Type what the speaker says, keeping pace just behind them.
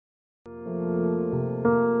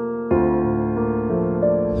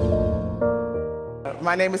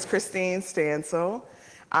My name is Christine Stansel.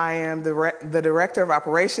 I am the Director of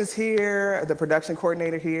Operations here, the Production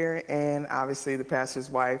Coordinator here, and obviously the pastor's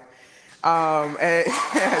wife. I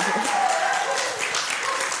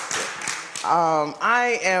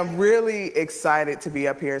am really excited to be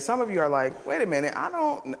up here. Some of you are like, wait a minute,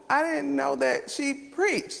 I didn't know that she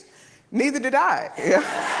preached. Neither did I.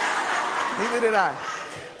 Neither did I.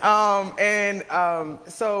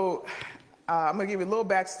 So I'm gonna give you a little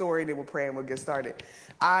backstory, then we'll pray and we'll get started.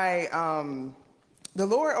 The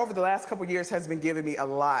Lord over the last couple years has been giving me a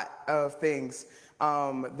lot of things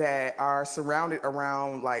that are surrounded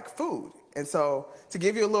around like food. And so to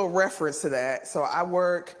give you a little reference to that, so I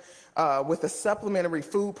work with a supplementary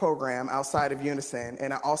food program outside of Unison,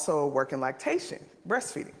 and I also work in lactation,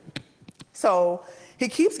 breastfeeding. So he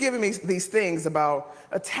keeps giving me these things about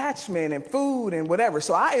attachment and food and whatever.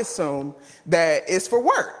 So I assume that it's for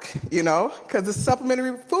work, because it's a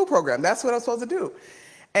supplementary food program. That's what I'm supposed to do.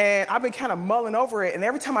 And I've been kind of mulling over it. And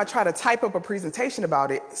every time I try to type up a presentation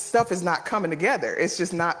about it, stuff is not coming together. It's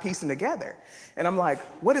just not piecing together. And I'm like,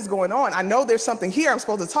 what is going on? I know there's something here I'm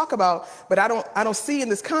supposed to talk about, but I don't see in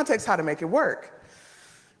this context how to make it work.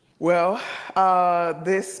 Well,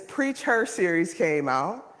 this Preach Her series came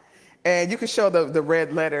out. And you can show the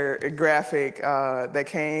red letter graphic that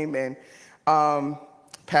came, and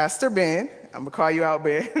Pastor Ben, I'm gonna call you out,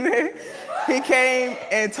 Ben, he came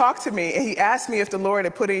and talked to me, and he asked me if the Lord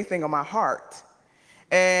had put anything on my heart.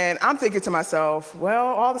 And I'm thinking to myself, well,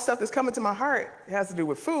 all the stuff that's coming to my heart has to do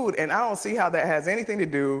with food, and I don't see how that has anything to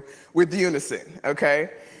do with Unison, okay?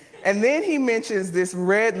 And then he mentions this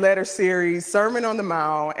red letter series, Sermon on the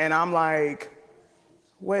Mount, and I'm like,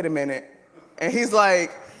 wait a minute. And he's like,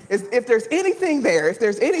 if there's anything there, if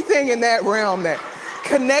there's anything in that realm that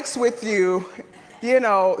connects with you,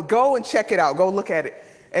 go and check it out. Go look at it.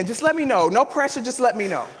 And just let me know. No pressure, just let me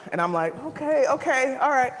know. And I'm like, okay, all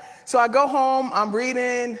right. So I go home, I'm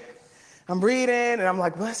reading, and I'm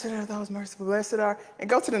like, blessed are those merciful, blessed are. And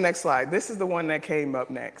go to the next slide. This is the one that came up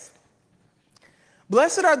next.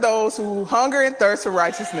 Blessed are those who hunger and thirst for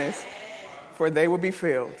righteousness, for they will be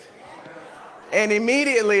filled. And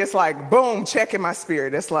immediately it's like, boom, check in my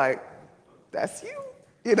spirit. It's like, that's you.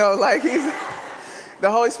 The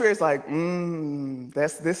Holy Spirit's like,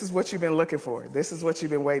 this is what you've been looking for. This is what you've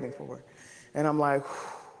been waiting for. And I'm like,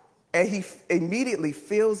 whew. And he immediately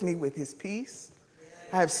fills me with his peace.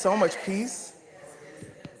 I have so much peace.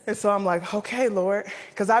 And so I'm like, okay, Lord,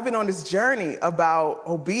 because I've been on this journey about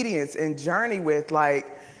obedience and journey with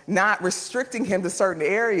not restricting him to certain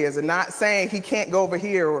areas and not saying he can't go over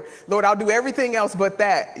here, or Lord, I'll do everything else but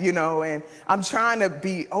that, and I'm trying to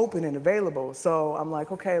be open and available. So I'm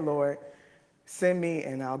like, okay, Lord, send me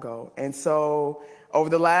and I'll go. And so over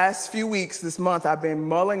the last few weeks, this month, I've been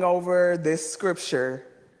mulling over this scripture,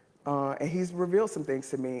 and he's revealed some things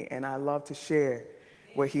to me, and I love to share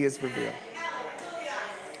what he has revealed.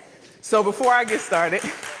 So before I get started,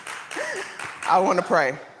 I want to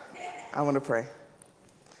pray.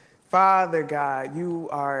 Father God, you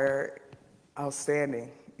are outstanding.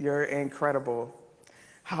 You're incredible.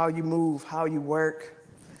 How you move, how you work,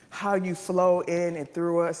 how you flow in and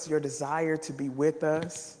through us, your desire to be with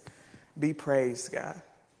us. Be praised, God.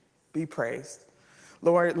 Be praised.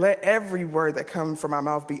 Lord, let every word that comes from my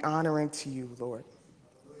mouth be honoring to you, Lord.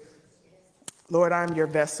 Lord, I'm your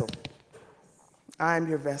vessel. I'm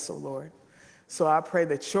your vessel, Lord. So I pray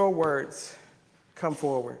that your words come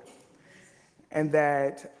forward, and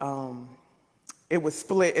that it was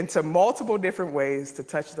split into multiple different ways to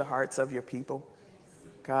touch the hearts of your people.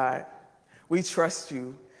 God, we trust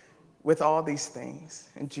you with all these things.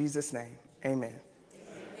 In Jesus' name, amen.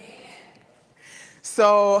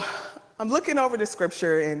 So I'm looking over the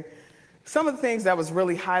scripture, and some of the things that was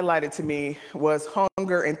really highlighted to me was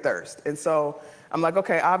hunger and thirst. And so I'm like,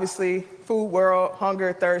 okay, obviously, food world,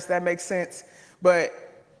 hunger, thirst, that makes sense. But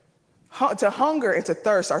to hunger and to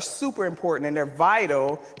thirst are super important, and they're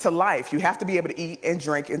vital to life. You have to be able to eat and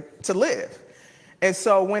drink and to live. And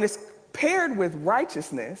so when it's paired with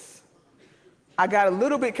righteousness, I got a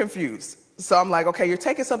little bit confused. So I'm like, okay, you're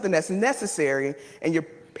taking something that's necessary and you're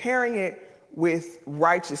pairing it with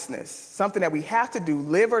righteousness, something that we have to do,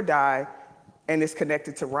 live or die, and it's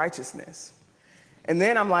connected to righteousness. And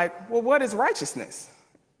then I'm like, well, what is righteousness?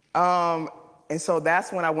 And so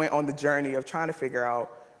that's when I went on the journey of trying to figure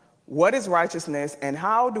out what is righteousness and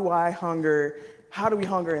how do we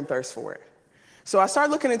hunger and thirst for it? So I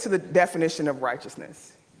started looking into the definition of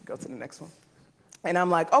righteousness. Go to the next one. And I'm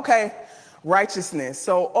like, okay, righteousness.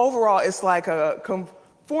 So overall, it's like a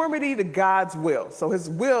conformity to God's will. So his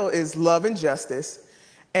will is love and justice.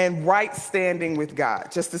 and right standing with God,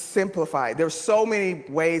 just to simplify it. There's so many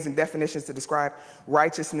ways and definitions to describe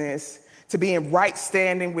righteousness, to be in right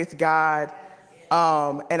standing with God.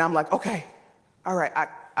 And I'm like, okay, all right,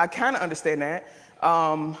 I kind of understand that.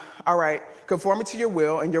 All right, conforming to your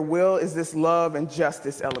will, and your will is this love and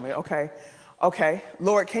justice element. Okay,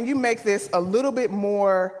 Lord, can you make this a little bit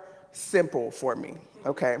more simple for me?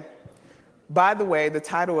 Okay. By the way, the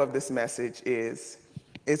title of this message is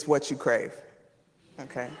It's What You Crave.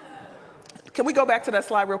 Okay. Can we go back to that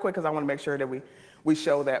slide real quick? Because I want to make sure that we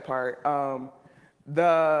show that part.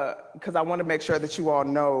 Because I want to make sure that you all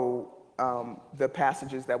know the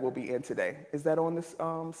passages that we'll be in today. Is that on this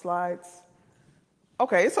slides?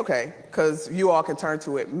 Okay, it's okay, because you all can turn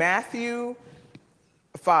to it. Matthew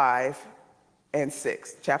 5 and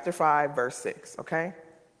 6. Chapter 5, verse 6, okay?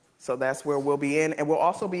 So that's where we'll be in. And we'll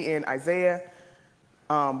also be in Isaiah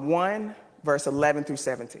 1, verse 11 through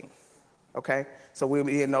 17, okay? So we'll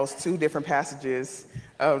be in those two different passages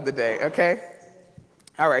of the day, okay?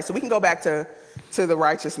 All right, so we can go back to the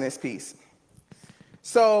righteousness piece.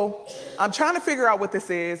 So I'm trying to figure out what this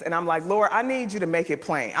is, and I'm like, Lord, I need you to make it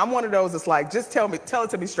plain. I'm one of those that's like, just tell it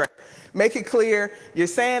to me straight. Make it clear. You're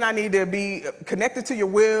saying I need to be connected to your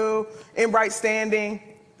will, in right standing.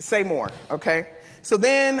 Say more, okay? So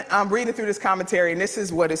then I'm reading through this commentary, and this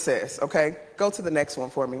is what it says, okay? Go to the next one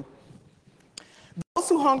for me. Those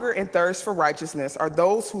who hunger and thirst for righteousness are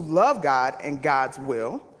those who love God and God's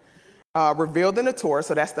will, revealed in the Torah.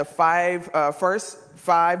 So that's the first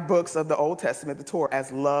five books of the Old Testament, the Torah,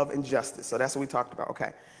 as love and justice. So that's what we talked about,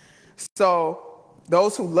 okay? So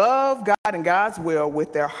those who love God and God's will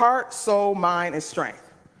with their heart, soul, mind, and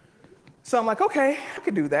strength. So I'm like, okay, I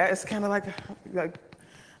could do that. It's kind of like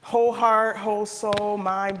whole heart, whole soul,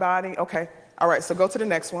 mind, body. Okay, all right, so go to the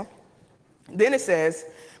next one. Then it says,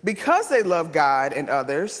 because they love God and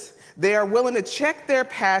others, they are willing to check their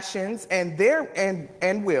passions and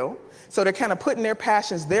will. So they're kind of putting their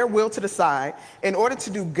passions, their will to the side in order to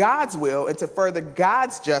do God's will and to further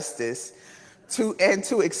God's justice and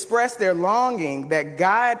to express their longing that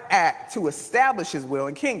God act to establish his will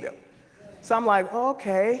and kingdom. So I'm like,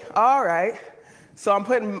 okay, all right. So I'm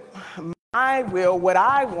putting my will, what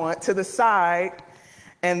I want, to the side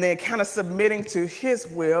and then kind of submitting to his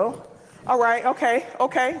will. All right,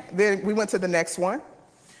 okay. Then we went to the next one.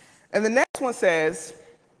 And the next one says,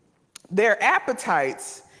 their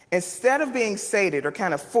appetites, instead of being sated or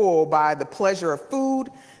kind of full by the pleasure of food,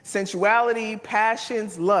 sensuality,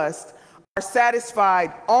 passions, lust, are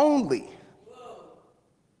satisfied only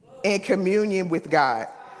in communion with God,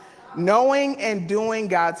 knowing and doing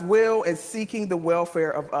God's will and seeking the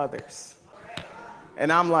welfare of others.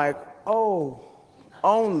 And I'm like, oh,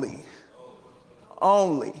 only.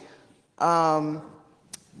 I'm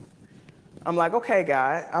like, okay,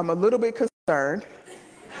 God, I'm a little bit concerned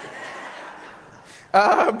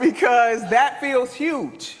because that feels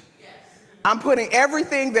huge. I'm putting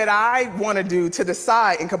everything that I want to do to the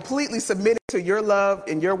side and completely submitting to your love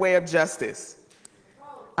and your way of justice.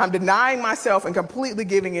 I'm denying myself and completely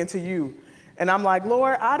giving in to you. And I'm like,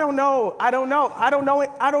 Lord, I don't know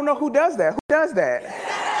who does that. Who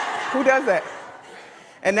does that?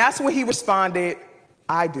 And that's when he responded,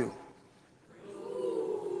 I do.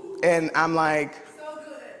 And I'm like,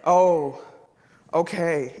 oh,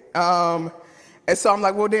 okay. And so I'm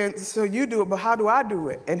like, well, then, so you do it, but how do I do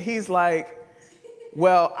it? And he's like,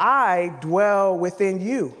 well, I dwell within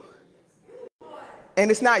you.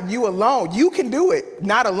 And it's not you alone. You can do it,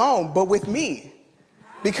 not alone, but with me.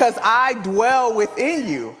 Because I dwell within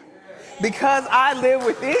you. Because I live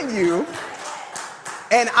within you.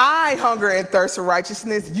 And I hunger and thirst for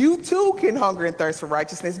righteousness. You too can hunger and thirst for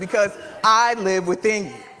righteousness because I live within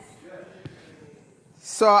you.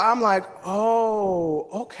 So I'm like, oh,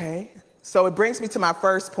 okay. So it brings me to my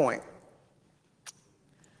first point.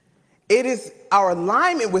 It is our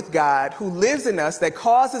alignment with God who lives in us that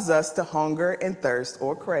causes us to hunger and thirst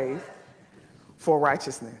or crave for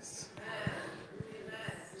righteousness.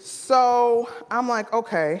 So I'm like,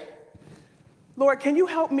 okay, Lord, can you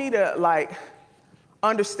help me to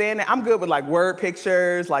understand that? I'm good with word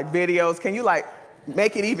pictures, videos. Can you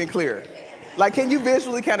make it even clearer? Can you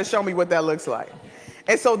visually kind of show me what that looks like?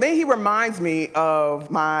 And so then he reminds me of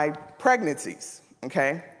my pregnancies,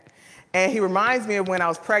 okay? And he reminds me of when I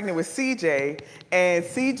was pregnant with CJ, and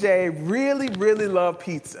CJ really, really loved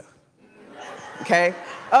pizza, okay?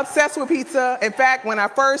 Obsessed with pizza. In fact, when I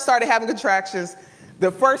first started having contractions,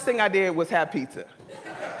 the first thing I did was have pizza.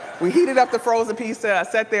 We heated up the frozen pizza. I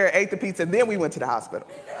sat there, ate the pizza, and then we went to the hospital.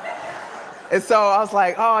 And so I was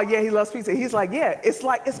like, oh, yeah, he loves pizza. He's like, yeah, it's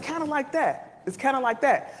kind of like that. It's kind of like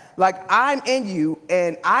that. I'm in you,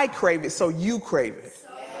 and I crave it, so you crave it.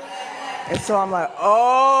 And so I'm like,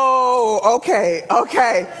 oh, okay.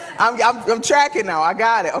 I'm tracking now. I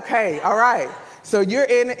got it. Okay, all right. So you're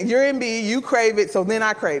in B, you crave it, so then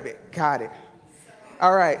I crave it. Got it.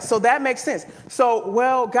 All right, so that makes sense. So,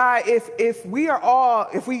 well, God, if we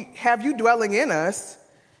have you dwelling in us,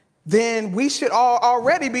 then we should all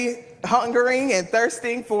already be hungering and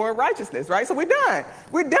thirsting for righteousness, right? So we're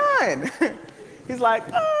done. He's like,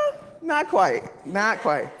 not quite.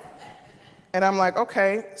 And I'm like,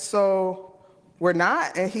 okay, so we're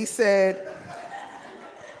not? And he said,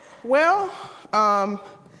 well,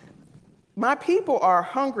 my people are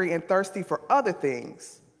hungry and thirsty for other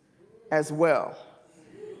things as well.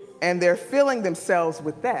 And they're filling themselves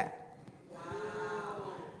with that.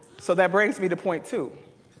 So that brings me to point 2.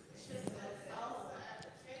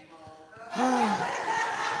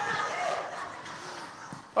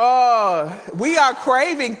 We are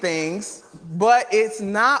craving things, but it's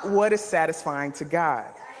not what is satisfying to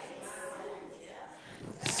God.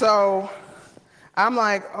 So I'm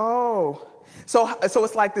like, oh. So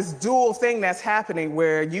it's like this dual thing that's happening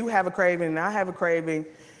where you have a craving and I have a craving.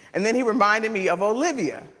 And then he reminded me of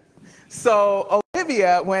Olivia. So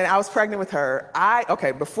Olivia, when I was pregnant with her,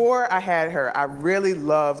 before I had her, I really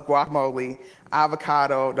loved guacamole,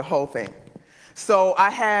 avocado, the whole thing. So I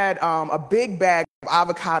had a big bag of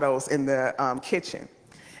avocados in the kitchen.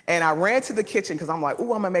 And I ran to the kitchen because I'm like, I'm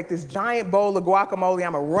going to make this giant bowl of guacamole.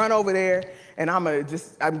 I'm going to run over there and I'm going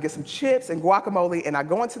to get some chips and guacamole. And I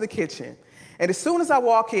go into the kitchen. And as soon as I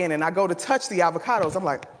walk in and I go to touch the avocados, I'm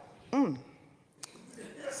like,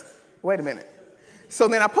 wait a minute. So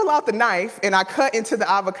then I pull out the knife and I cut into the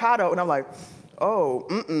avocado and I'm like,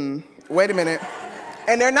 wait a minute.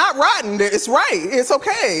 And they're not rotten. It's right. It's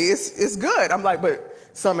okay. It's good. I'm like, but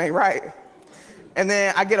something ain't right. And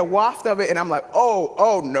then I get a waft of it and I'm like,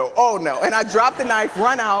 oh no. And I drop the knife,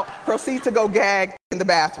 run out, proceed to go gag in the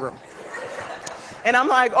bathroom. And I'm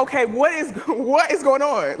like, okay, what is going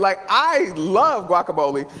on? Like, I love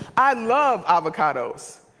guacamole. I love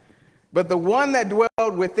avocados. But the one that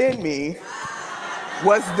dwelled within me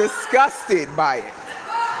was disgusted by it.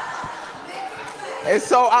 And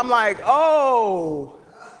so I'm like, oh.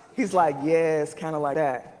 He's like, yes, kind of like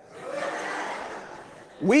that.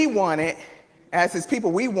 We want it, as his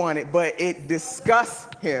people, we want it, but it disgusts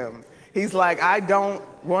him. He's like, I don't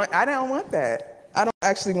want that. I don't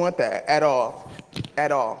actually want that at all.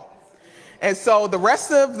 And so the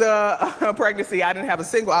rest of the pregnancy, I didn't have a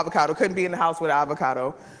single avocado, couldn't be in the house with an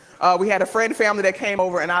avocado. We had a friend and family that came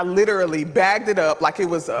over and I literally bagged it up like it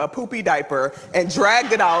was a poopy diaper and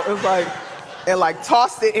dragged it out. It was like, and like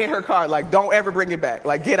tossed it in her car. Like, don't ever bring it back.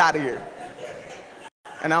 Like, get out of here.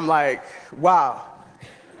 And I'm like, wow.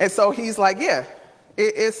 And so he's like, yeah,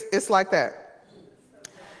 it's like that.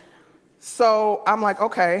 So I'm like,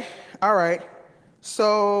 okay, all right.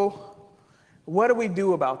 So what do we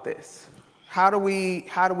do about this? How do we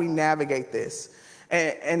navigate this?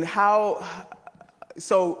 And how,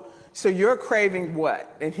 so you're craving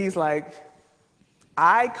what? And he's like,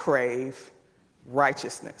 I crave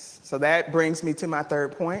righteousness. So that brings me to my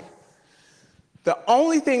third point. The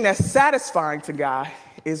only thing that's satisfying to God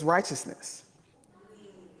is righteousness.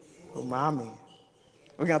 Umami.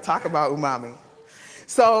 We're going to talk about umami.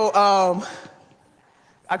 So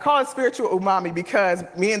I call it spiritual umami because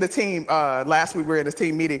me and the team, last week we were at a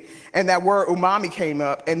team meeting, and that word umami came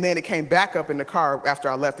up, and then it came back up in the car after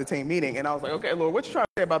I left the team meeting. And I was like, okay, Lord, what you trying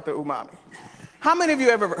to say about the umami? How many of you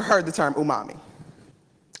ever heard the term umami?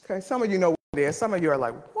 Okay, some of you know what it is. Some of you are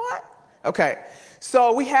like, what? Okay,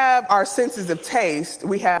 so we have our senses of taste.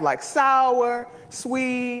 We have like sour,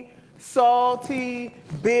 sweet, salty,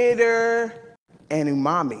 bitter, and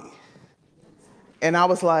umami. And I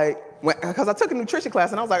was like, because I took a nutrition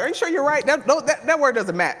class, and I was like, are you sure you're right? That word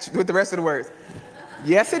doesn't match with the rest of the words.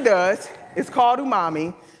 Yes, it does. It's called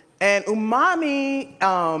umami. And umami,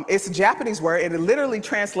 it's a Japanese word, and it literally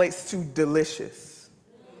translates to delicious.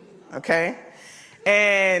 Okay?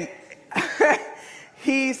 And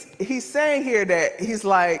he's saying here that he's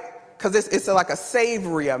like, because it's like a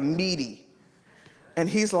savory, a meaty. And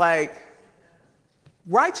he's like,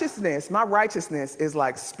 righteousness, my righteousness is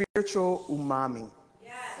like spiritual umami.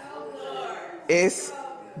 It's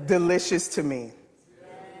delicious to me.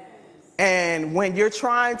 And when you're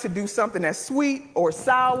trying to do something that's sweet or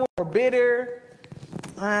sour or bitter,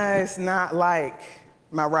 it's not like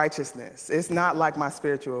my righteousness. It's not like my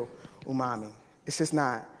spiritual umami. It's just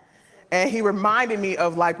not. And he reminded me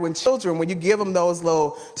of like when children, when you give them those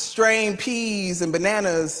little strained peas and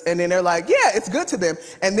bananas, and then they're like, yeah, it's good to them.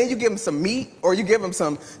 And then you give them some meat, or you give them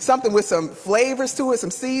something with some flavors to it,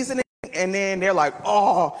 some seasoning, and then they're like,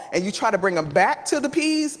 oh, and you try to bring them back to the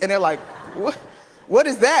peas, and they're like, what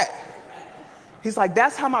is that? He's like,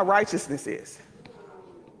 that's how my righteousness is.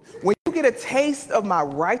 When you get a taste of my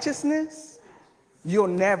righteousness, you'll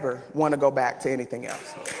never want to go back to anything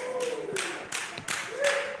else.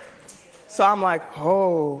 So I'm like,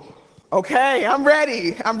 oh, okay, I'm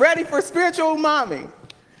ready. I'm ready for spiritual umami.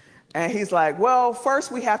 And he's like, well,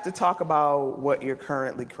 first we have to talk about what you're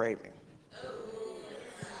currently craving.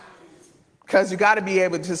 Because you got to be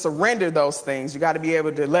able to surrender those things. You got to be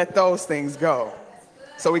able to let those things go.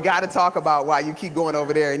 So we got to talk about why you keep going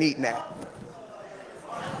over there and eating that.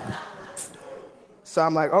 So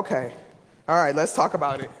I'm like, okay, all right, let's talk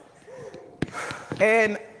about it.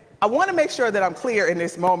 And I want to make sure that I'm clear in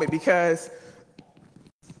this moment, because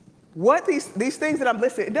what these things that I'm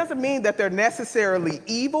listing, it doesn't mean that they're necessarily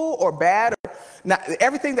evil or bad. Or not,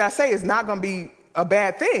 everything that I say is not going to be a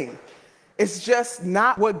bad thing. It's just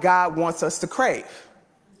not what God wants us to crave.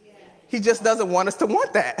 He just doesn't want us to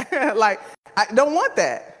want that. Like, I don't want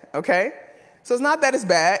that, okay? So it's not that it's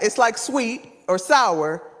bad. It's like sweet or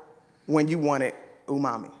sour when you want it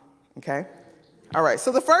umami, okay? All right,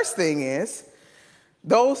 so the first thing is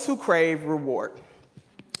those who crave reward.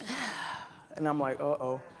 And I'm like,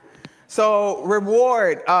 uh-oh. So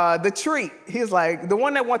reward, the treat. He's like, the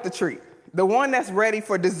one that wants the treat. The one that's ready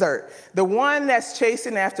for dessert. The one that's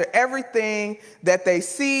chasing after everything that they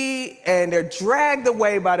see and they're dragged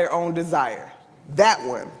away by their own desire. That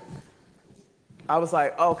one. I was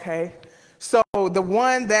like, okay. So the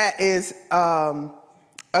one that is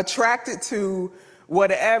attracted to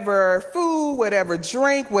whatever food, whatever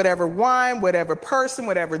drink, whatever wine, whatever person,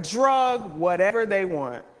 whatever drug, whatever they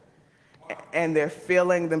want. And they're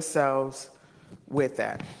filling themselves with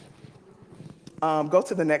that. Go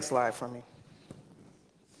to the next slide for me.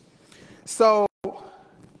 So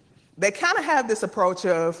they kind of have this approach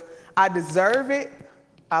of, I deserve it,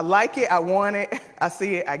 I like it, I want it, I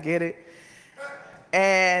see it, I get it.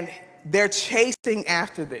 And they're chasing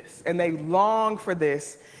after this, and they long for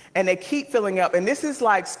this, and they keep filling up. And this is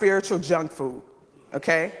like spiritual junk food,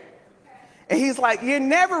 okay? And he's like, you're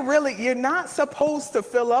not supposed to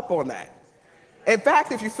fill up on that. In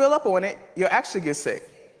fact, if you fill up on it, you'll actually get sick.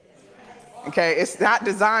 Okay, it's not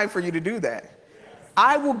designed for you to do that.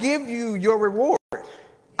 I will give you your reward.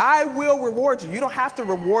 I will reward you. You don't have to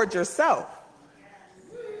reward yourself.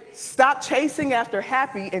 Stop chasing after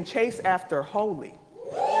happy and chase after holy.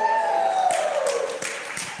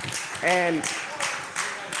 And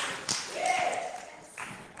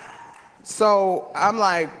so I'm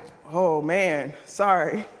like, oh man,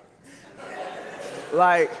 sorry.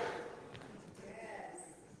 Like,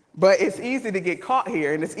 but it's easy to get caught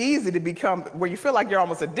here, and it's easy to become where you feel like you're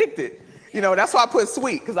almost addicted. You know, that's why I put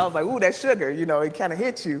sweet, because I was like, ooh, that sugar, you know, it kind of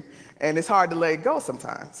hits you, and it's hard to let it go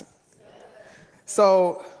sometimes.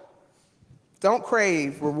 So don't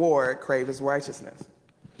crave reward, crave his righteousness.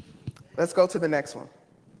 Let's go to the next one.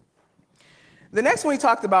 The next one he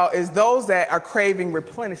talked about is those that are craving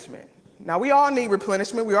replenishment. Now, we all need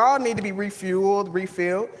replenishment. We all need to be refueled,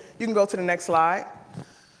 refilled. You can go to the next slide.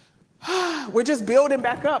 We're just building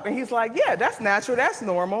back up. And he's like, yeah, that's natural. That's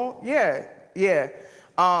normal. Yeah.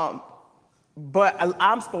 But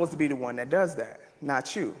I'm supposed to be the one that does that,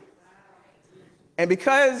 not you. And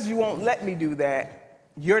because you won't let me do that,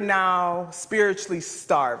 you're now spiritually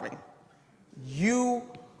starving. You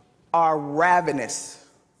are ravenous.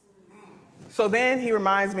 So then he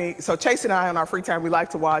reminds me, so Chase and I on our free time, we like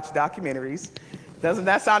to watch documentaries. Doesn't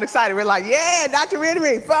that sound exciting? We're like, yeah,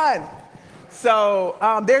 documentary, fun. So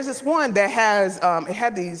there's this one that it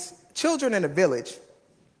had these children in a village,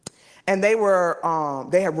 and they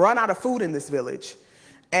had run out of food in this village.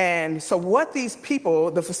 And so what these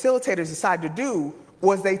people, the facilitators, decided to do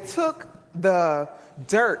was they took the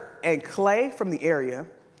dirt and clay from the area,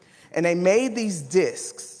 and they made these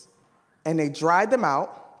discs, and they dried them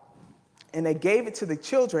out, and they gave it to the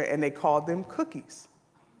children, and they called them cookies.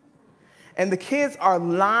 And the kids are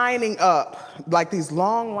lining up, like these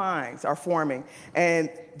long lines are forming, and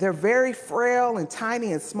they're very frail and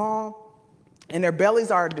tiny and small, and their bellies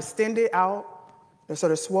are distended out, they're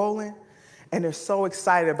sort of swollen, and they're so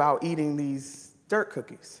excited about eating these dirt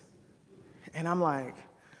cookies. And I'm like,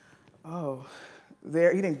 oh,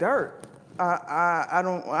 they're eating dirt. I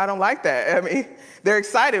don't like that. I mean, they're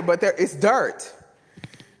excited, but it's dirt.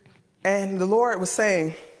 And the Lord was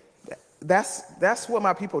saying, that's what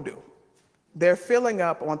my people do. They're filling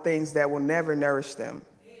up on things that will never nourish them.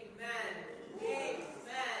 Amen.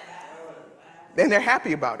 And they're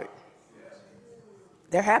happy about it.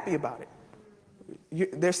 They're happy about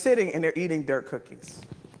it. They're sitting and they're eating dirt cookies.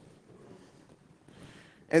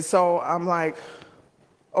 And so I'm like,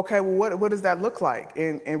 okay, well, what does that look like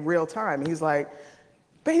in real time? And he's like,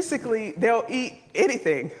 basically, they'll eat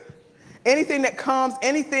anything. Anything that comes,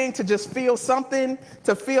 anything to just feel something,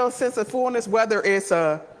 to feel a sense of fullness, whether it's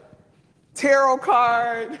a tarot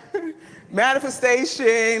card,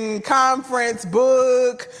 manifestation, conference,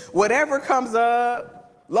 book, whatever comes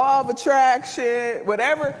up, law of attraction,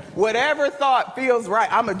 whatever thought feels right.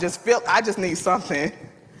 I just need something.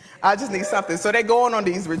 I just need something. So they're going on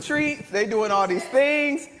these retreats, they're doing all these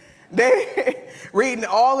things, they reading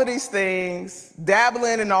all of these things,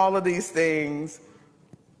 dabbling in all of these things,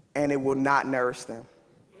 and it will not nourish them.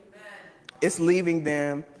 Amen. It's leaving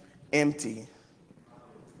them empty.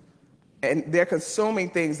 And they're consuming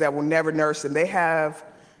things that will never nourish them. They have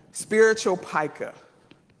spiritual pica.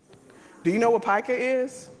 Do you know what pica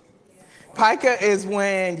is? Pica is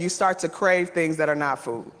when you start to crave things that are not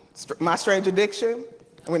food. My Strange Addiction,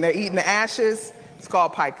 when they're eating the ashes, it's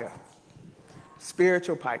called pica.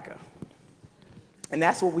 Spiritual pica. And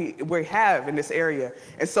that's what we have in this area.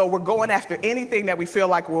 And so we're going after anything that we feel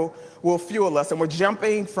like will fuel us. And we're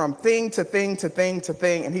jumping from thing to thing to thing to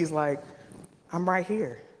thing. And he's like, I'm right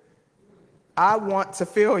here. I want to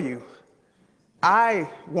fill you. I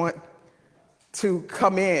want to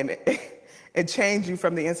come in and change you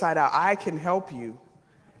from the inside out. I can help you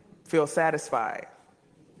feel satisfied.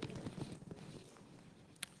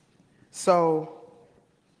 So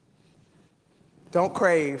don't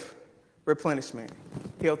crave replenishment.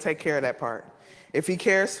 He'll take care of that part. If he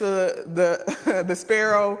cares for the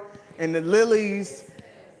sparrow and the lilies,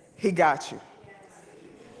 he got you.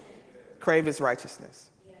 Crave his righteousness.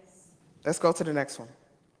 Let's go to the next one.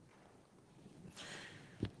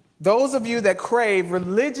 Those of you that crave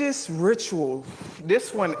religious ritual,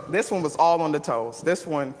 this one was all on the toes. This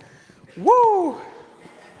one, woo!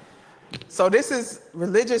 So this is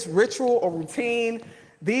religious ritual or routine.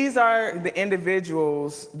 These are the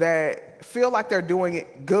individuals that feel like they're doing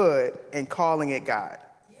it good and calling it God.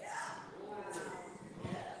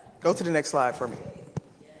 Go to the next slide for me.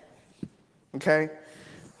 Okay?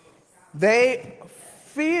 They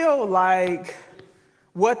feel like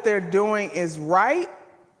what they're doing is right,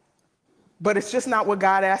 but it's just not what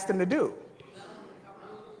God asked them to do.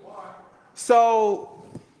 So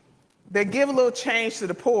they give a little change to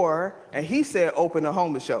the poor, and he said, open a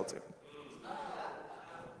homeless shelter.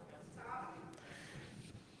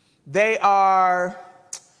 They are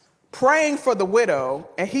praying for the widow,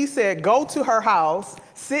 and he said, go to her house,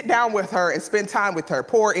 sit down with her, and spend time with her,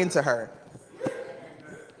 pour into her.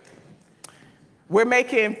 We're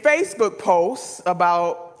making Facebook posts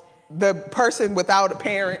about the person without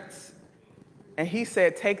parents, and he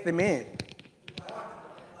said, take them in.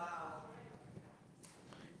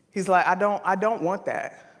 He's like, I don't want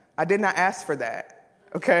that. I did not ask for that.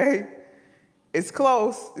 Okay? It's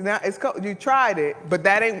close. Now it's close. You tried it, but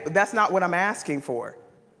that's not what I'm asking for.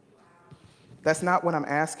 That's not what I'm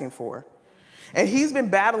asking for. And he's been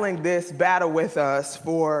battling this battle with us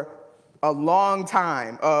for a long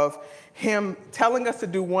time, of him telling us to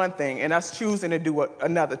do one thing and us choosing to do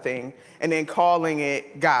another thing and then calling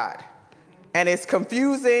it God. And it's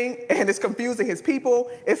confusing, and it's confusing his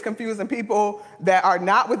people. It's confusing people that are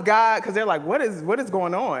not with God, because they're like, what is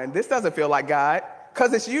going on? This doesn't feel like God,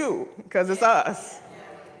 because it's you, because it's us.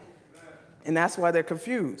 And that's why they're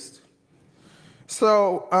confused.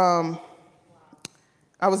 So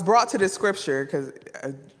I was brought to this scripture, because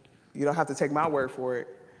you don't have to take my word for it.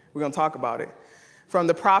 We're going to talk about it. From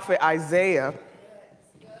the prophet Isaiah,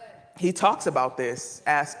 he talks about this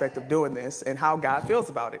aspect of doing this and how God feels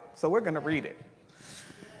about it. So we're going to read it.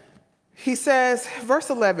 He says, verse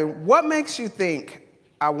 11, what makes you think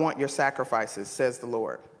I want your sacrifices, says the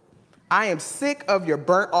Lord? I am sick of your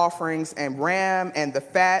burnt offerings and ram and the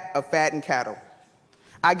fat of fattened cattle.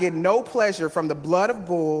 I get no pleasure from the blood of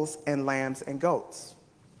bulls and lambs and goats.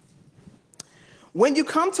 When you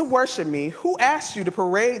come to worship me, who asked you to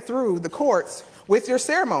parade through the courts with your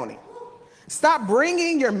ceremony? Stop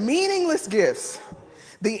bringing your meaningless gifts.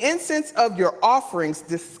 The incense of your offerings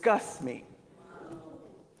disgusts me.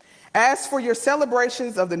 As for your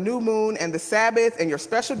celebrations of the new moon and the Sabbath and your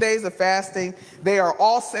special days of fasting, they are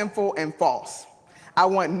all sinful and false. I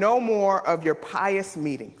want no more of your pious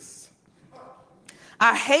meetings.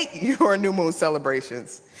 I hate your new moon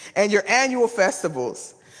celebrations and your annual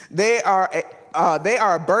festivals. They are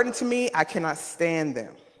a burden to me. I cannot stand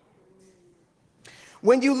them.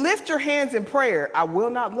 When you lift your hands in prayer, I will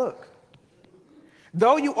not look.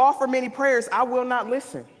 Though you offer many prayers, I will not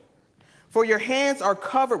listen. For your hands are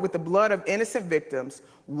covered with the blood of innocent victims.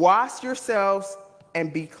 Wash yourselves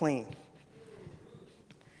and be clean.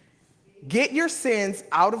 Get your sins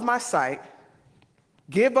out of my sight.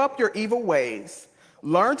 Give up your evil ways.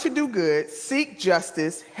 Learn to do good. Seek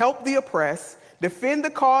justice. Help the oppressed. Defend the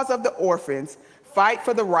cause of the orphans. Fight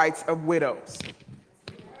for the rights of widows.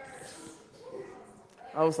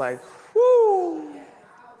 I was like, whoo,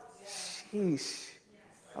 sheesh.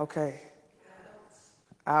 Okay.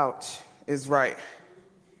 Ouch is right.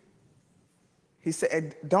 He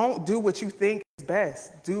said, don't do what you think is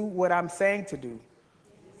best. Do what I'm saying to do.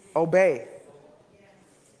 Obey.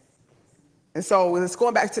 And so let's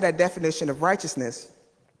going back to that definition of righteousness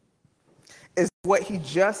is what he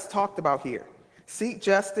just talked about here. Seek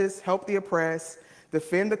justice, help the oppressed,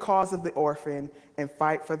 defend the cause of the orphan, and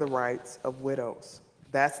fight for the rights of widows.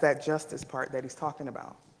 That's that justice part that he's talking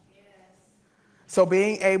about. Yes. So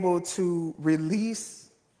being able to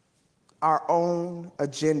release our own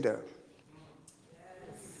agenda.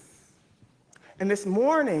 Yes. And this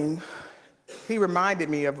morning, he reminded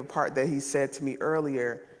me of a part that he said to me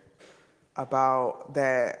earlier about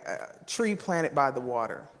that tree planted by the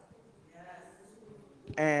water. Yes.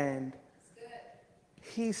 And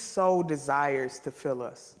he so desires to fill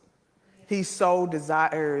us. He so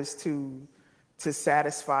desires to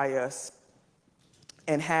satisfy us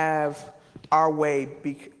and have our way,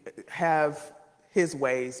 have his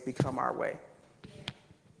ways become our way.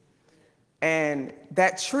 And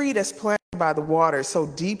that tree that's planted by the water is so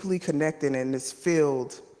deeply connected and is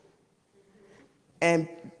filled. And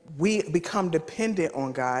we become dependent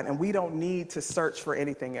on God, and we don't need to search for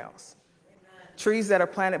anything else. Amen. Trees that are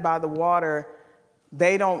planted by the water,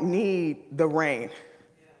 they don't need the rain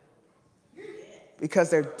because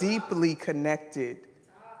they're deeply connected.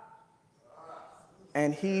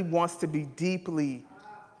 And he wants to be deeply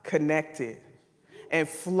connected and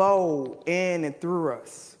flow in and through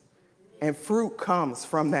us. And fruit comes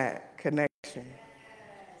from that connection.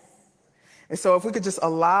 And so if we could just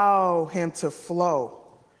allow him to flow,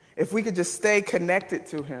 if we could just stay connected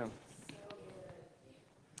to him,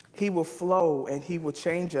 he will flow and he will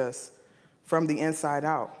change us from the inside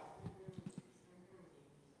out.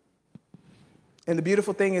 And the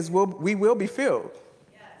beautiful thing is we will be filled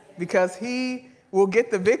because he will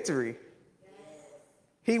get the victory.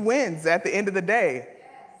 He wins at the end of the day.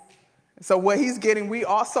 So what he's getting, we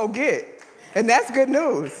also get. And that's good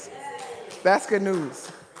news. That's good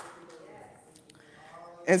news.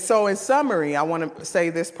 And so in summary, I want to say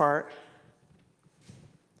this part.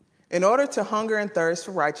 In order to hunger and thirst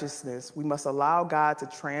for righteousness, we must allow God to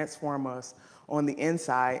transform us on the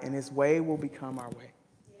inside, and his way will become our way.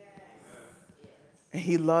 And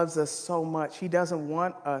he loves us so much. He doesn't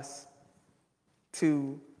want us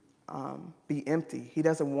to be empty. He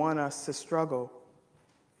doesn't want us to struggle.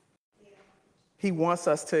 He wants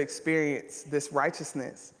us to experience this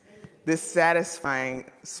righteousness, this satisfying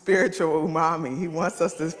spiritual umami. He wants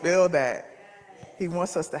us to feel that. He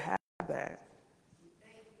wants us to have that.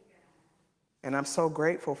 And I'm so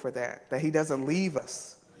grateful for that he doesn't leave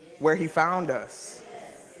us where he found us.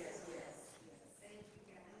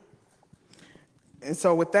 And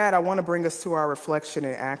so with that, I want to bring us to our reflection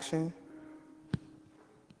and action.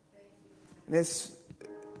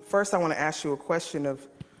 First, I want to ask you a question of,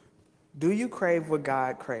 do you crave what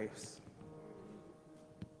God craves?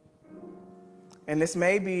 And this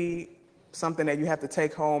may be something that you have to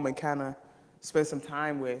take home and kind of spend some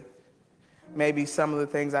time with. Maybe some of the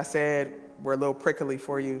things I said were a little prickly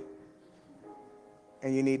for you,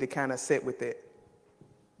 and you need to kind of sit with it.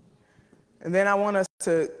 And then I want us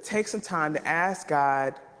to take some time to ask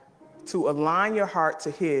God to align your heart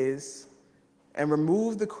to his and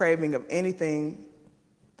remove the craving of anything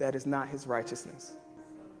that is not his righteousness.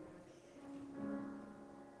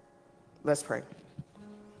 Let's pray.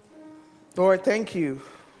 Lord, thank you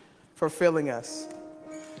for filling us.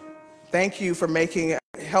 Thank you for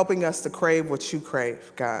helping us to crave what you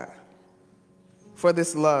crave, God. For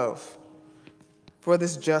this love, for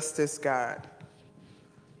this justice, God.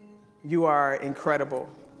 You are incredible.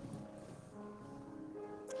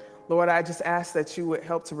 Lord, I just ask that you would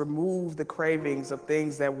help to remove the cravings of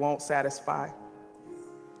things that won't satisfy,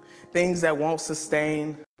 things that won't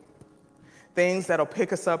sustain, things that'll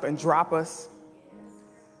pick us up and drop us.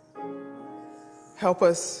 Help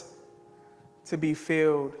us to be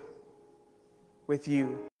filled with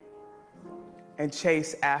you and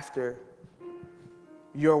chase after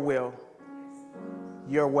your will,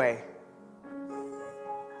 your way.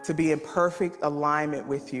 To be in perfect alignment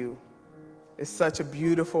with you is such a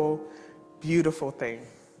beautiful, beautiful thing.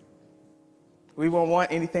 We won't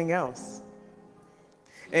want anything else.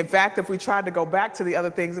 In fact, if we tried to go back to the other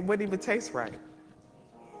things, it wouldn't even taste right.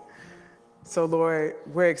 So, Lord,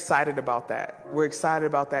 we're excited about that. We're excited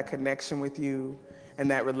about that connection with you and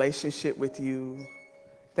that relationship with you.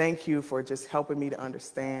 Thank you for just helping me to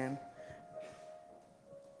understand.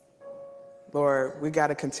 Lord, we're going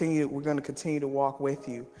to continue to walk with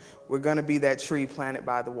you. We're going to be that tree planted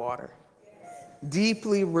by the water.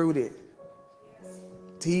 Deeply rooted.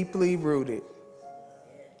 Deeply rooted.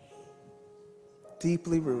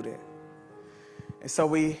 Deeply rooted. And so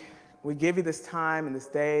we give you this time and this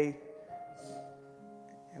day,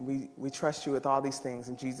 and we trust you with all these things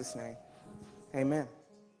in Jesus' name. Amen.